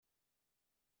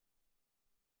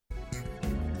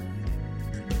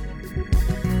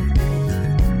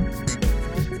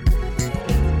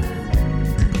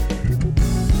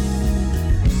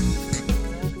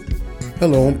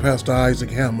Hello, I'm Pastor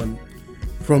Isaac Hammond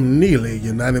from Neely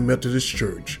United Methodist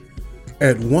Church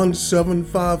at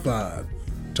 1755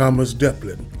 Thomas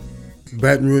Deplin,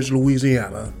 Baton Rouge,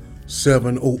 Louisiana,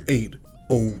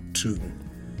 70802.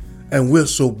 And we're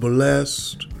so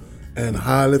blessed and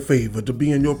highly favored to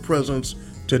be in your presence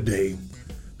today,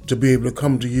 to be able to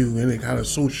come to you in any kind of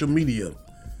social media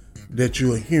that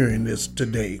you are hearing this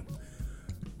today.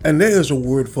 And there is a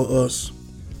word for us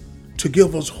to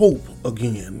give us hope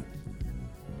again,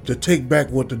 to take back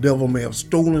what the devil may have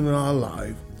stolen in our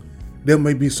life. There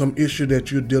may be some issue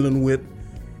that you're dealing with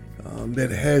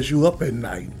that has you up at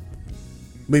night.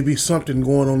 Maybe something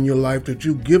going on in your life that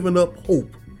you've given up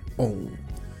hope on.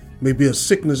 Maybe a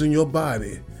sickness in your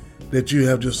body that you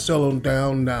have just settled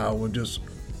down now and just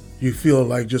you feel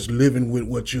like just living with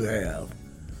what you have.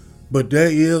 But there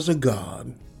is a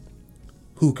God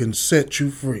who can set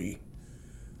you free,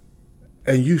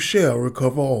 and you shall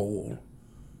recover all.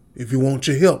 If you want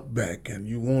your health back, and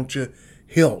you want your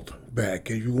health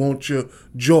back, if you want your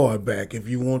joy back, if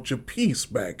you want your peace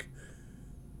back,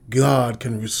 God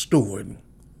can restore it,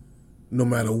 no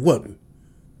matter what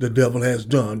the devil has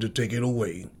done to take it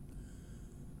away.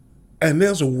 And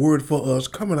there's a word for us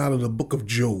coming out of the book of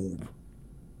Job.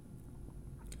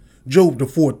 Job, the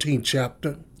 14th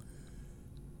chapter,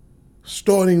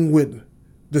 starting with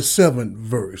the 7th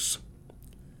verse.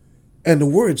 And the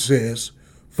word says,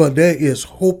 "For there is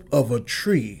hope of a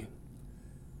tree,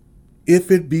 if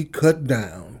it be cut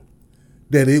down,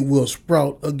 that it will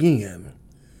sprout again,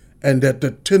 and that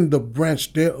the tender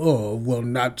branch thereof will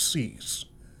not cease."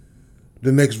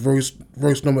 The next verse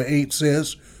number 8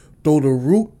 says, "Though the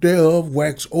root thereof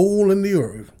wax old in the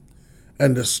earth,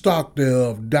 and the stock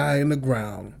thereof die in the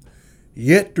ground,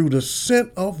 yet through the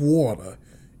scent of water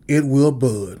it will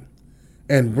bud,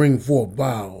 and bring forth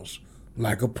boughs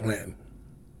like a plant."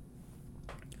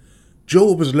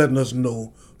 Job is letting us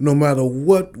know, no matter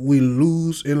what we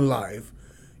lose in life,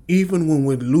 even when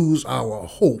we lose our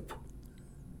hope,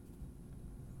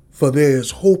 for there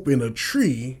is hope in a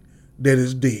tree that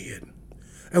is dead.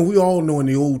 And we all know in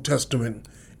the Old Testament,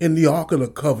 in the Ark of the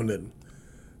Covenant,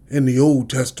 in the Old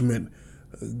Testament,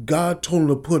 God told him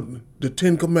to put the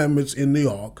 10 Commandments in the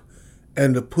Ark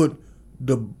and to put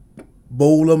the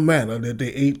bowl of manna that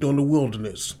they ate on the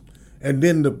wilderness, and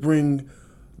then to bring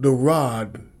the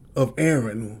rod of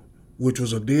Aaron, which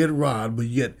was a dead rod, but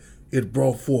yet it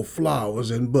brought forth flowers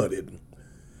and budded.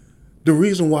 The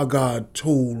reason why God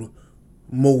told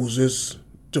Moses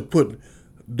to put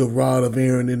the rod of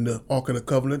Aaron in the Ark of the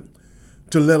Covenant,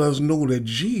 to let us know that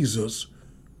Jesus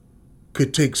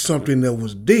could take something that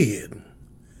was dead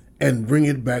and bring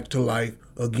it back to life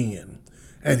again.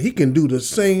 And he can do the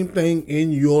same thing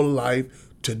in your life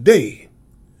today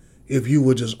if you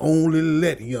would just only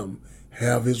let him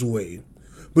have his way.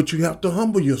 But you have to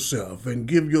humble yourself and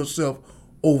give yourself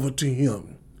over to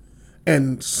him.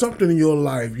 And something in your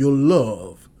life, your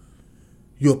love,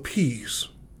 your peace.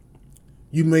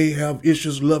 You may have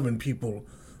issues loving people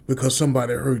because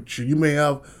somebody hurt you. You may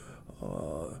have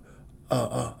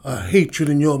a hatred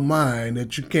in your mind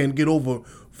that you can't get over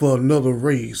for another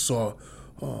race or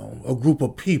a group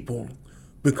of people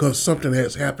because something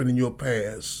has happened in your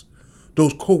past.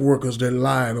 Those co-workers that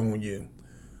lied on you.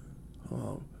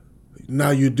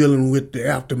 Now you're dealing with the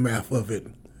aftermath of it.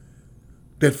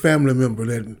 That family member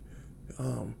that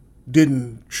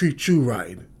didn't treat you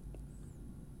right.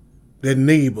 That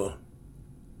neighbor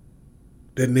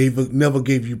never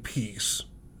gave you peace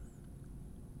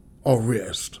or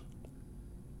rest.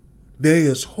 There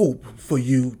is hope for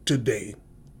you today.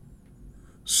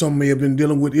 Some may have been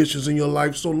dealing with issues in your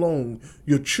life so long.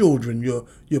 Your children, your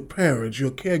parents,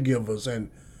 your caregivers, and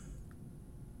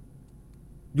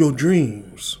your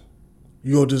dreams,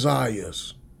 your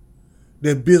desires,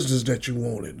 that business that you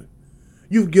wanted.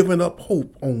 You've given up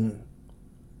hope on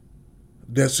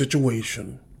that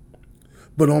situation.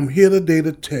 But I'm here today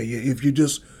to tell you, if you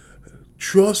just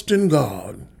trust in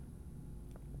God,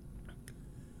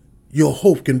 your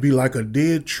hope can be like a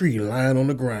dead tree lying on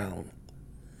the ground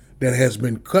that has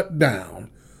been cut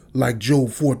down, like Job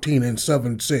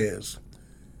 14:7 says.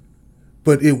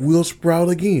 But it will sprout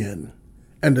again,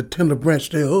 and the tender branch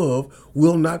thereof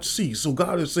will not cease. So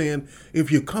God is saying,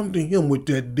 if you come to him with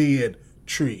that dead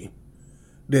tree,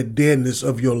 that deadness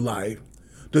of your life,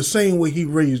 the same way he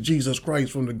raised Jesus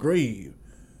Christ from the grave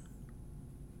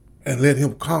and let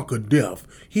him conquer death,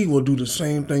 he will do the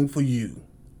same thing for you.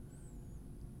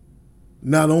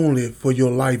 Not only for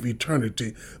your life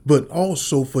eternity, but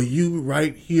also for you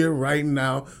right here, right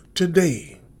now,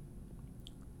 today.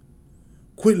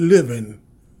 Quit living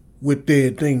with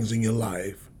dead things in your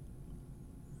life.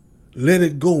 Let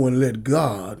it go and let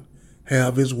God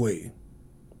have his way.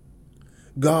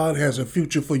 God has a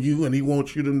future for you, and he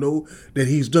wants you to know that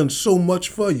he's done so much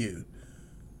for you.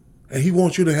 And he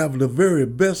wants you to have the very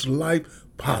best life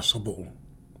possible.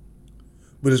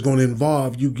 But it's going to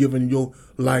involve you giving your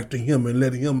life to him and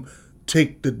let him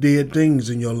take the dead things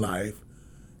in your life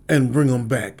and bring them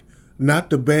back. Not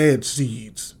the bad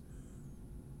seeds,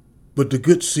 but the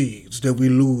good seeds that we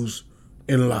lose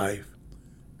in life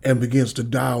and begins to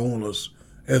die on us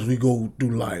as we go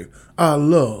through life. Our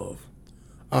love,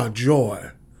 our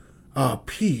joy, our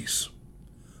peace,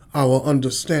 our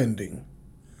understanding,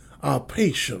 our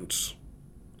patience,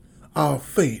 our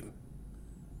faith.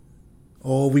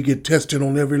 Oh, we get tested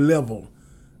on every level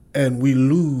and we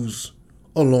lose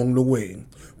along the way.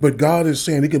 But God is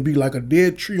saying it can be like a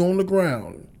dead tree on the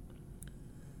ground,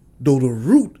 though the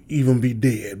root even be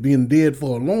dead, being dead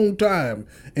for a long time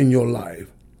in your life.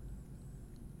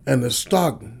 And the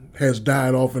stock has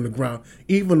died off in the ground.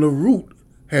 Even the root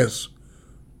has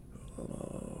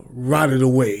rotted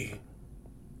away.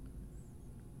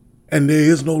 And there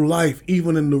is no life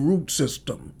even in the root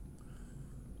system.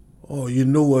 Or you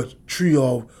know, a tree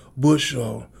or bush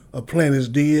or a plant is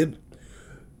dead,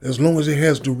 as long as it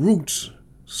has the roots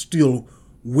still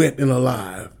wet and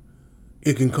alive,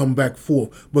 it can come back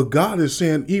forth. But God is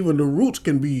saying even the roots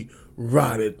can be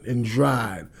rotted and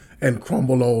dried and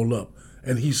crumble all up,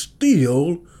 and he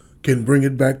still can bring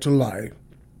it back to life.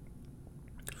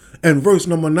 And verse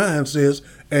number 9 says,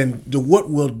 and what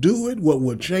will do it, what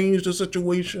will change the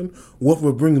situation, what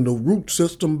will bring the root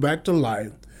system back to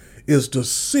life is the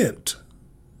scent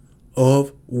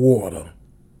of water.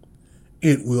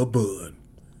 It will bud.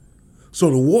 So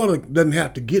the water doesn't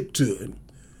have to get to it.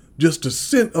 Just the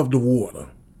scent of the water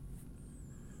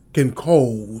can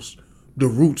cause the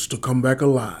roots to come back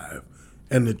alive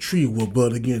and the tree will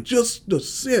bud again. Just the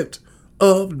scent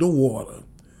of the water.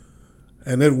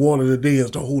 And that water today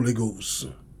is the Holy Ghost,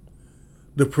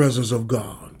 the presence of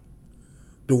God,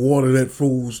 the water that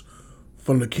flows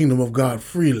from the kingdom of God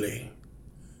freely,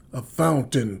 a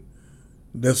fountain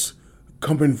that's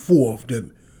coming forth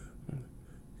that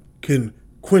can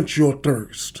quench your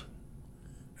thirst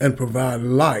and provide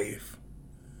life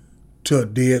to a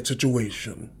dead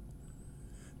situation.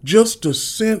 Just the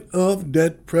scent of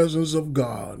that presence of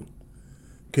God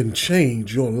can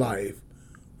change your life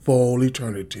for all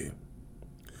eternity.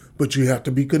 But you have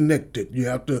to be connected. You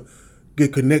have to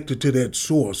get connected to that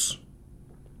source.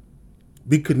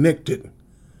 Be connected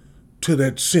to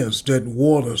that sense, that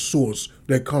water source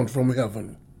that comes from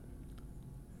heaven.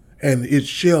 And it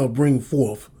shall bring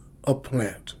forth a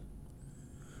plant.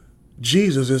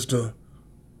 Jesus is the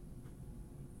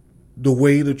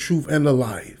way, the truth, and the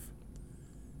life.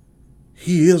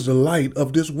 He is the light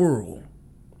of this world.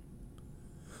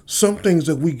 Some things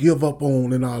that we give up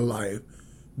on in our life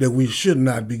that we should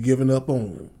not be giving up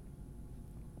on.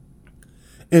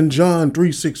 In John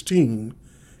 3:16,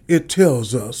 it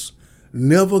tells us,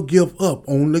 never give up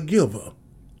on the giver.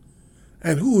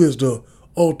 And who is the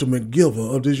ultimate giver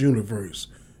of this universe?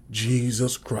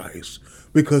 Jesus Christ.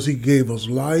 Because he gave us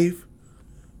life.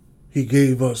 He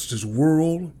gave us this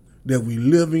world that we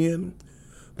live in.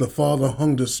 The Father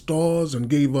hung the stars and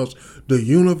gave us the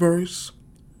universe.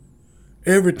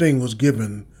 Everything was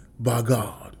given by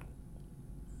God.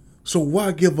 So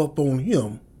why give up on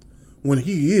him when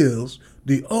he is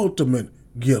the ultimate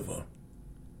giver?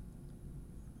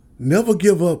 Never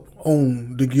give up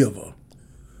on the giver.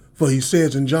 For he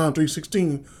says in John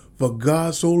 3:16, for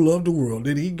God so loved the world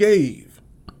that he gave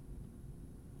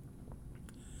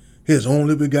his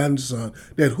only begotten Son,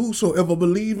 that whosoever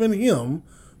believe in him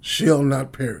shall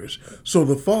not perish. So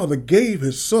the Father gave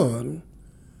his Son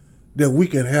that we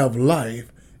can have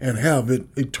life and have it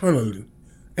eternally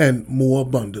and more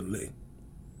abundantly.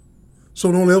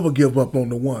 So don't ever give up on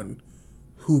the one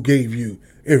who gave you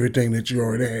everything that you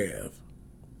already have.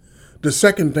 The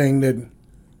second thing that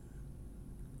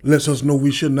lets us know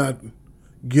we should not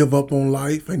give up on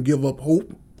life and give up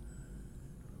hope,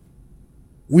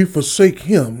 we forsake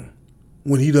him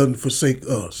when he doesn't forsake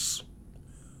us.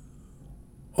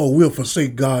 Or we'll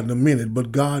forsake God in a minute,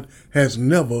 but God has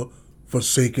never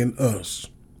forsaken us.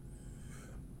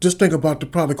 Just think about the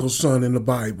prodigal son in the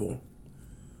Bible.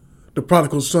 The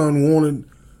prodigal son wanted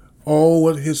all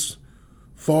what his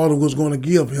father was going to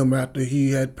give him after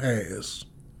he had passed.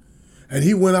 And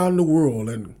he went out in the world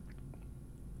and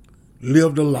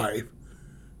lived a life,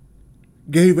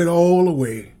 gave it all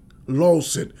away,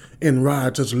 lost it in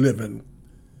riotous living.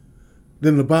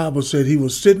 Then the Bible said he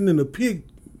was sitting in a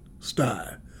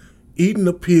pigsty, eating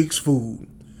the pig's food.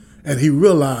 And he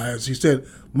realized, he said,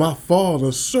 my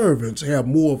father's servants have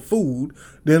more food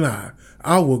than I.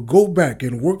 I will go back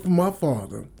and work for my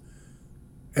father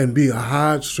and be a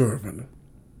hired servant.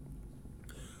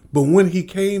 But when he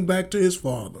came back to his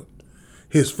father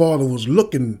was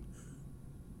looking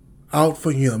out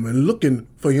for him and looking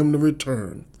for him to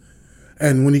return.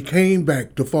 And when he came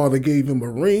back, the father gave him a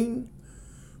ring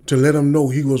to let him know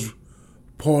he was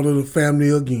part of the family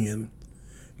again.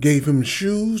 Gave him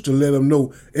shoes to let him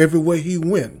know everywhere he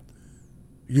went,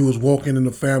 you was walking in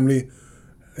the family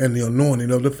and the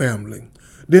anointing of the family.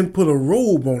 Then put a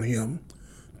robe on him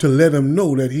to let him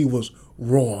know that he was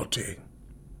royalty.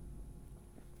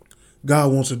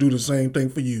 God wants to do the same thing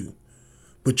for you,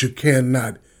 but you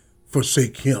cannot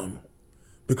forsake him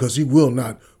because he will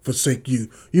not forsake you.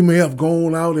 You may have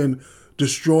gone out and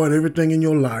destroyed everything in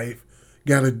your life,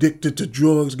 got addicted to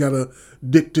drugs, got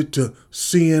addicted to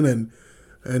sin,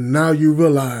 and now you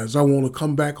realize, I want to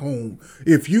come back home.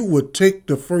 If you would take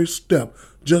the first step,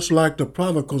 just like the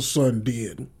prodigal son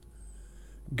did,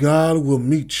 God will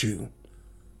meet you,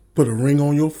 put a ring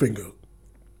on your finger,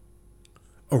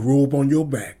 a robe on your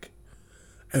back,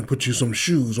 and put you some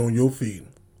shoes on your feet,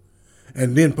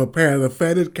 and then prepare the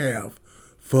fatted calf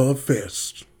for a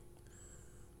feast.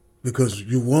 Because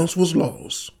you once was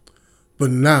lost, but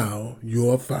now you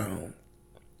are found.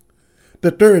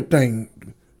 The third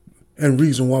thing and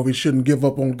reason why we shouldn't give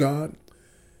up on God,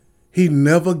 he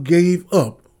never gave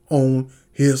up on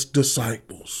his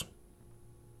disciples.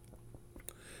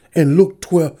 In Luke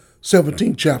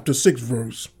 17, chapter 6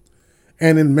 verse,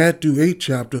 and in Matthew 8,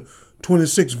 chapter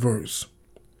 26 verse,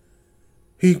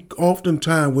 he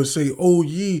oftentimes would say, "O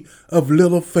ye of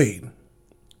little faith,"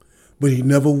 but he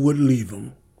never would leave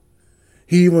them.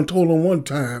 He even told them one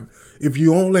time, if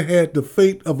you only had the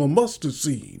faith of a mustard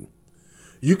seed,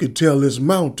 you could tell this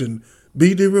mountain,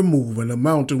 be thee removed, and the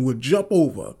mountain would jump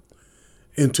over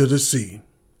into the sea.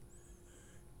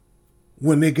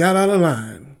 When they got out of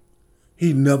line,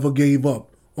 he never gave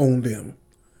up on them.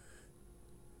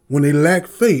 When they lacked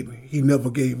faith, he never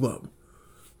gave up.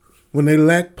 When they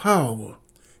lacked power,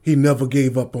 he never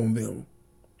gave up on them.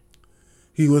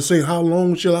 He would say, "How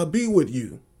long shall I be with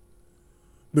you?"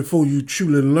 before you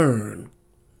truly learn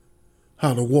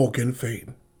how to walk in faith.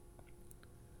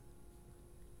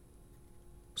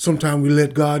 Sometimes we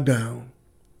let God down,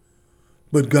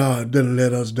 but God doesn't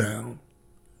let us down.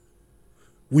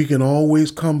 We can always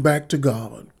come back to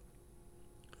God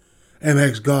and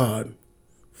ask God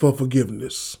for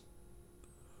forgiveness.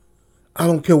 I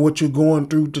don't care what you're going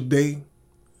through today.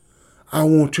 I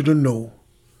want you to know,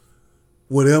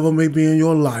 whatever may be in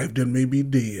your life that may be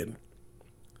dead,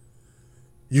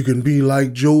 you can be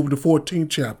like Job, the 14th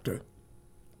chapter.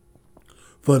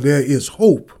 For there is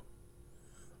hope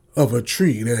of a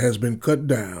tree that has been cut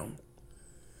down,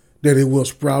 that it will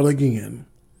sprout again,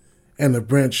 and the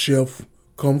branch shall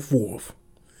come forth,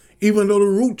 even though the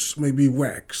roots may be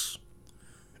waxed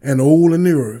and old in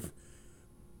the earth,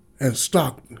 and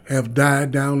stock have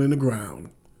died down in the ground.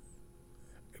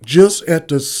 Just at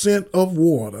the scent of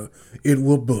water it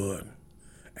will bud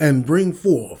and bring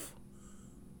forth.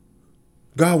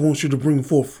 God wants you to bring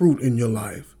forth fruit in your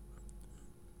life.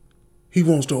 He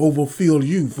wants to overfill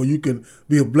you so you can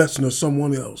be a blessing to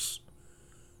someone else.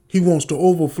 He wants the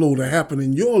overflow to happen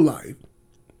in your life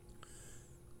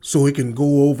so it can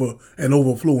go over and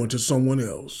overflow into someone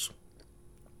else.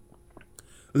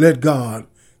 Let God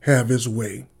have his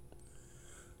way.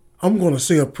 I'm going to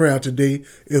say a prayer today.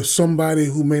 If somebody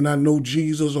who may not know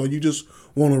Jesus, or you just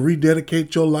want to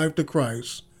rededicate your life to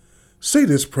Christ, say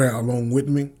this prayer along with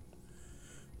me.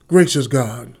 Gracious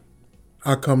God,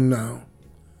 I come now.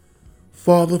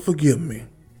 Father, forgive me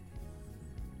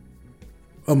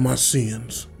of my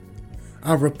sins.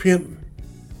 I repent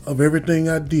of everything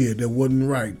I did that wasn't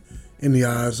right in the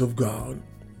eyes of God.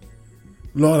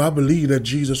 Lord, I believe that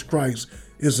Jesus Christ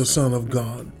is the Son of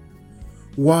God.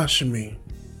 Wash me,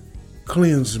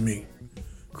 cleanse me,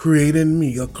 create in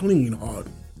me a clean heart,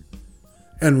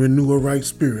 and renew a right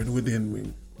spirit within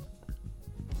me.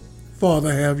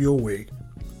 Father, have your way.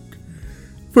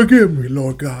 Forgive me,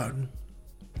 Lord God.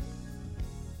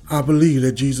 I believe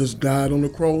that Jesus died on the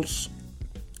cross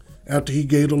after he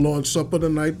gave the Lord's Supper the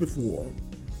night before,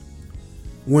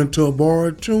 went to a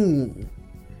borrowed tomb,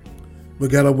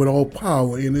 but got up with all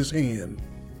power in his hand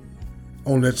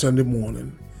on that Sunday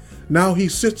morning. Now he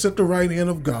sits at the right hand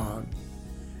of God,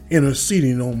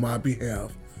 interceding on my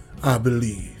behalf, I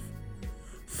believe.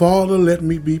 Father, let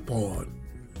me be part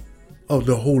of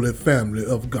the holy family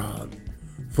of God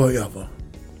forever.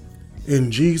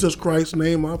 In Jesus Christ's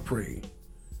name I pray.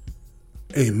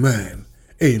 Amen,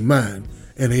 amen,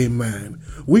 and amen.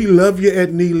 We love you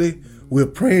at Neely. We're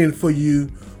praying for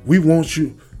you. We want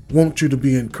you to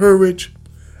be encouraged,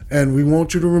 and we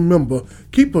want you to remember,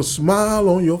 keep a smile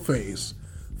on your face,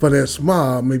 for that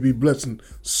smile may be blessing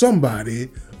somebody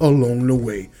along the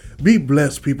way. Be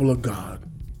blessed, people of God.